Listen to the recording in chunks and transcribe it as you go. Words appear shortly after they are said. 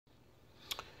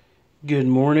Good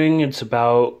morning. It's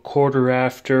about quarter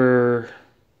after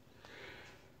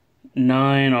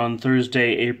 9 on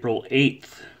Thursday, April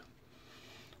 8th.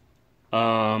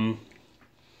 Um,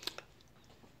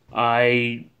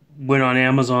 I went on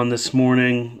Amazon this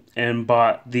morning and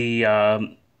bought the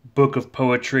book of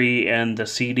poetry and the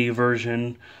CD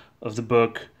version of the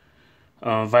book,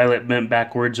 Violet Bent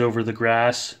Backwards Over the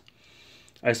Grass.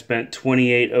 I spent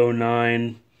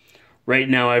 $28.09. Right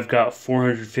now I've got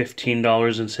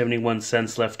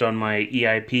 $415.71 left on my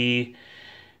EIP.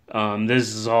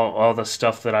 This is all the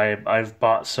stuff that I've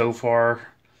bought so far.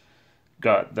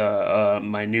 Got the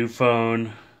my new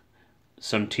phone,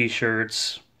 some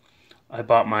T-shirts. I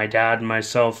bought my dad and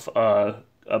myself a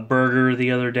burger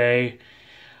the other day.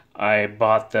 I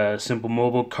bought the Simple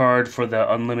Mobile card for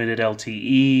the unlimited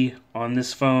LTE on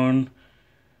this phone,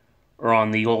 or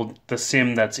on the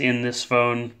SIM that's in this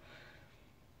phone.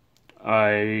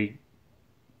 I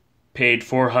paid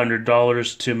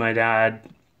 $400 to my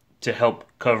dad to help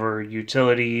cover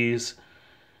utilities.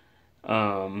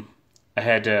 I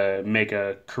had to make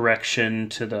a correction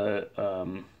to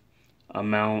the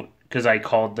amount because I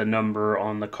called the number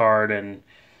on the card, and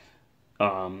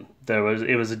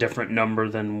it was a different number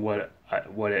than what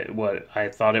I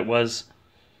thought it was.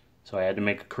 So I had to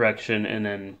make a correction, and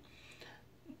then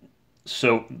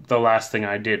so the last thing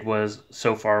I did was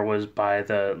so far was buy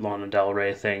the Lana Del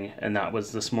Rey thing, and that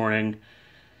was this morning.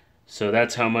 So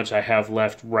that's how much I have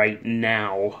left right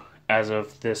now as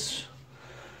of this.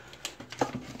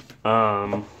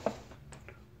 But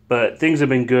things have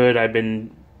been good. I've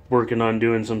been working on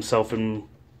doing some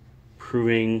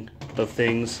self-improving of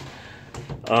things.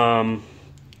 I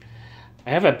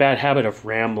have a bad habit of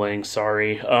rambling,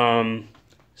 sorry.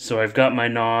 So I've got my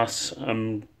NOS.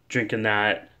 I'm drinking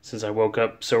that since I woke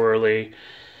up so early.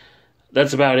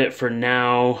 That's about it for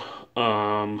now.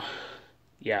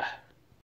 Yeah.